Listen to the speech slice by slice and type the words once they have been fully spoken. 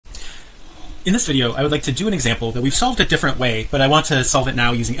In this video, I would like to do an example that we've solved a different way, but I want to solve it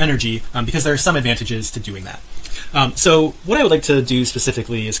now using energy because there are some advantages to doing that. So what I would like to do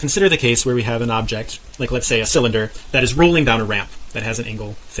specifically is consider the case where we have an object, like let's say a cylinder, that is rolling down a ramp that has an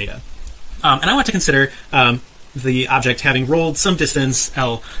angle theta. And I want to consider the object having rolled some distance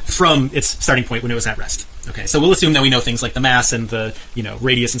L from its starting point when it was at rest. Okay, so we'll assume that we know things like the mass and the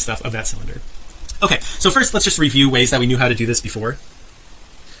radius and stuff of that cylinder. Okay, so first let's just review ways that we knew how to do this before.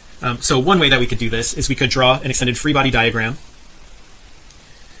 So one way that we could do this is we could draw an extended free body diagram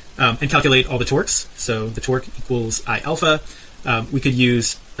and calculate all the torques. So the torque equals I alpha. We could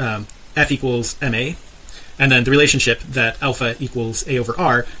use F equals ma, and then the relationship that alpha equals a over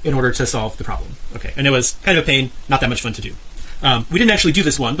r in order to solve the problem. Okay, and it was kind of a pain, not that much fun to do. We didn't actually do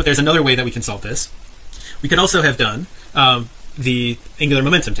this one, but there's another way that we can solve this. We could also have done the angular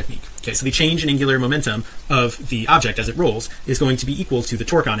momentum technique. Okay, so the change in angular momentum of the object as it rolls is going to be equal to the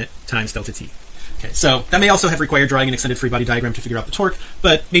torque on it times delta t. Okay, so that may also have required drawing an extended free body diagram to figure out the torque,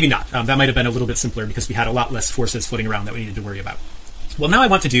 but maybe not. That might have been a little bit simpler because we had a lot less forces floating around that we needed to worry about. Well, now I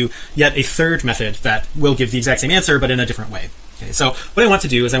want to do yet a third method that will give the exact same answer, but in a different way. Okay, so what I want to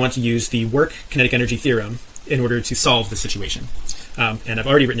do is I want to use the work kinetic energy theorem in order to solve the situation. And I've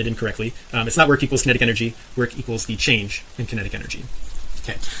already written it incorrectly. It's not work equals kinetic energy. Work equals the change in kinetic energy.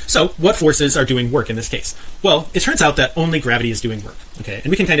 Okay, so what forces are doing work in this case? Well, it turns out that only gravity is doing work. Okay, and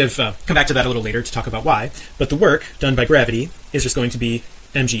we can kind of come back to that a little later to talk about why. But the work done by gravity is just going to be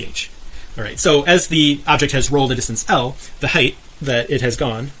mgh. All right, so as the object has rolled a distance L, the height that it has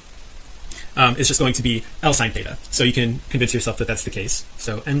gone is just going to be L sine theta. So you can convince yourself that that's the case.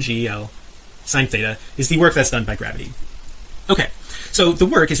 So mgl sine theta is the work that's done by gravity. Okay, so the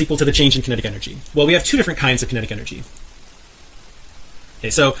work is equal to the change in kinetic energy. Well, we have two different kinds of kinetic energy. Okay,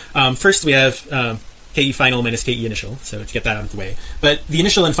 so first we have Ke final minus Ke initial, so to get that out of the way. But the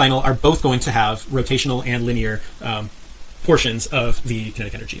initial and final are both going to have rotational and linear portions of the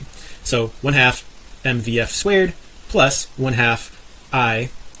kinetic energy. So 1/2 mvf squared plus 1/2 I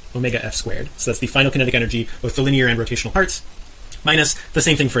omega f squared. So that's the final kinetic energy, both the linear and rotational parts, minus the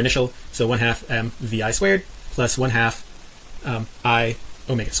same thing for initial. So 1/2 mvi squared plus 1/2 I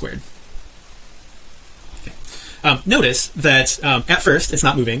omega squared. Notice that at first it's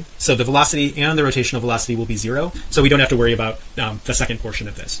not moving, so the velocity and the rotational velocity will be 0, so we don't have to worry about the second portion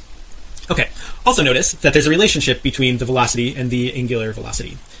of this. Okay, also notice that there's a relationship between the velocity and the angular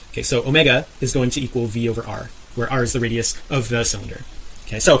velocity. Okay, so omega is going to equal v over r, where r is the radius of the cylinder.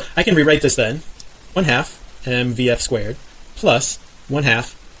 Okay, so I can rewrite this then: 1/2 mvf squared plus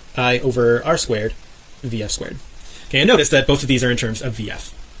 1/2 I over r squared vf squared. Okay, and notice that both of these are in terms of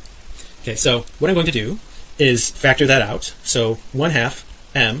vf. Okay, so what I'm going to do is factor that out. So 1/2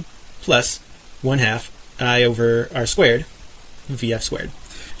 m plus 1/2 I over r squared vf squared.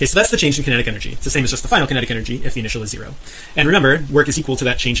 Okay, so that's the change in kinetic energy. It's the same as just the final kinetic energy if the initial is 0. And remember, work is equal to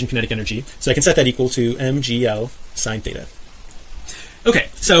that change in kinetic energy, so I can set that equal to mgl sine theta. Okay,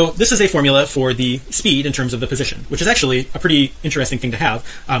 so this is a formula for the speed in terms of the position, which is actually a pretty interesting thing to have.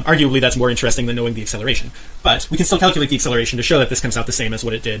 Arguably that's more interesting than knowing the acceleration, but we can still calculate the acceleration to show that this comes out the same as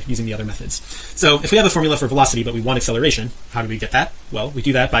what it did using the other methods. So if we have a formula for velocity but we want acceleration, how do we get that? Well, we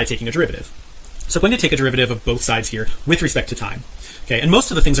do that by taking a derivative. So I'm going to take a derivative of both sides here with respect to time. Okay, and most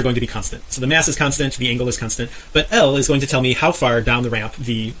of the things are going to be constant. So the mass is constant, the angle is constant, but L is going to tell me how far down the ramp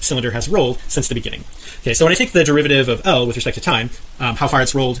the cylinder has rolled since the beginning. Okay, so when I take the derivative of L with respect to time, how far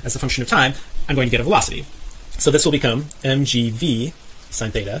it's rolled as a function of time, I'm going to get a velocity. So this will become mgv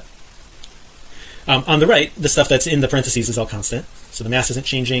sine theta. On the right, the stuff that's in the parentheses is all constant. So the mass isn't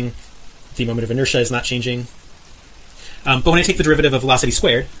changing, the moment of inertia is not changing. But when I take the derivative of velocity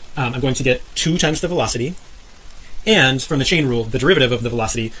squared, I'm going to get 2 times the velocity, and from the chain rule, the derivative of the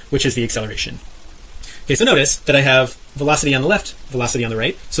velocity, which is the acceleration. Okay, so notice that I have velocity on the left, velocity on the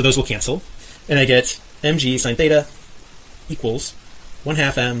right, so those will cancel, and I get mg sine theta equals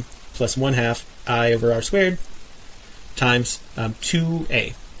 1/2 m plus 1/2 I over r squared times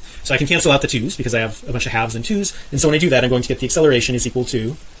 2a. So I can cancel out the 2's because I have a bunch of halves and 2's, and so when I do that, I'm going to get the acceleration is equal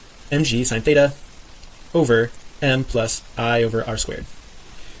to mg sine theta over m plus I over r squared.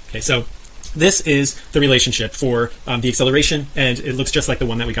 Okay, so this is the relationship for the acceleration, and it looks just like the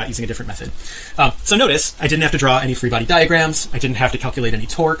one that we got using a different method. So notice I didn't have to draw any free body diagrams, I didn't have to calculate any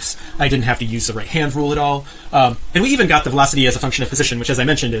torques, I didn't have to use the right hand rule at all, and we even got the velocity as a function of position, which, as I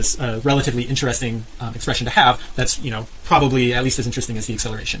mentioned, is a relatively interesting expression to have. That's probably at least as interesting as the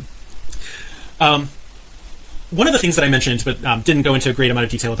acceleration. One of the things that I mentioned but didn't go into a great amount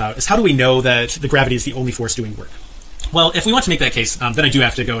of detail about is how do we know that the gravity is the only force doing work? Well, if we want to make that case, then I do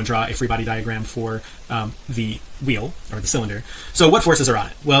have to go and draw a free body diagram for the wheel or the cylinder. So what forces are on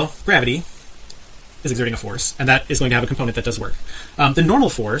it? Well, gravity is exerting a force, and that is going to have a component that does work. The normal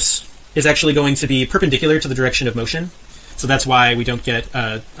force is actually going to be perpendicular to the direction of motion, so that's why we don't get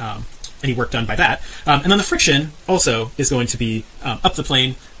any work done by that. And then the friction also is going to be up the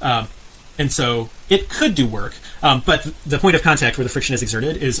plane, and so it could do work, but the point of contact where the friction is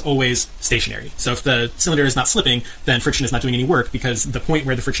exerted is always stationary. So if the cylinder is not slipping, then friction is not doing any work because the point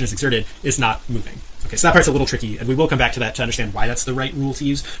where the friction is exerted is not moving. Okay, so that part's a little tricky, and we will come back to that to understand why that's the right rule to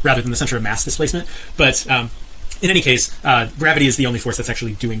use rather than the center of mass displacement. But in any case, gravity is the only force that's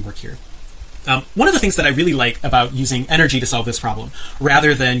actually doing work here. One of the things that I really like about using energy to solve this problem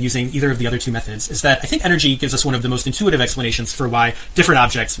rather than using either of the other two methods is that I think energy gives us one of the most intuitive explanations for why different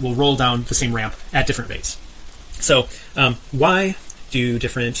objects will roll down the same ramp at different rates. So why do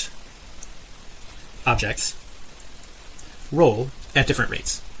different objects roll at different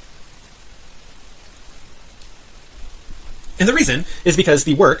rates? And the reason is because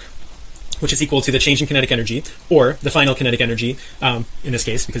the work, which is equal to the change in kinetic energy, or the final kinetic energy, in this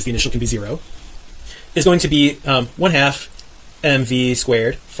case, because the initial can be 0, is going to be 1/2 mv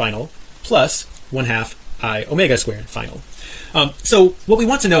squared final plus 1/2 I omega squared final. So what we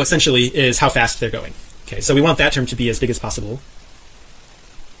want to know essentially is how fast they're going. Okay, so we want that term to be as big as possible,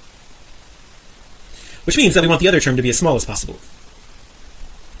 which means that we want the other term to be as small as possible.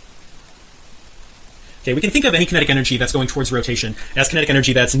 Okay, we can think of any kinetic energy that's going towards rotation as kinetic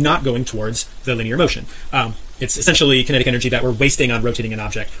energy that's not going towards the linear motion. It's essentially kinetic energy that we're wasting on rotating an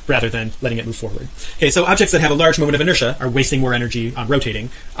object rather than letting it move forward. Okay, so objects that have a large moment of inertia are wasting more energy on rotating.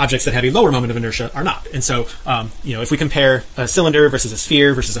 Objects that have a lower moment of inertia are not. And so, if we compare a cylinder versus a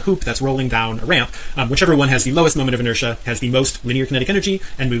sphere versus a hoop that's rolling down a ramp, whichever one has the lowest moment of inertia has the most linear kinetic energy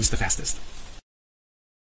and moves the fastest.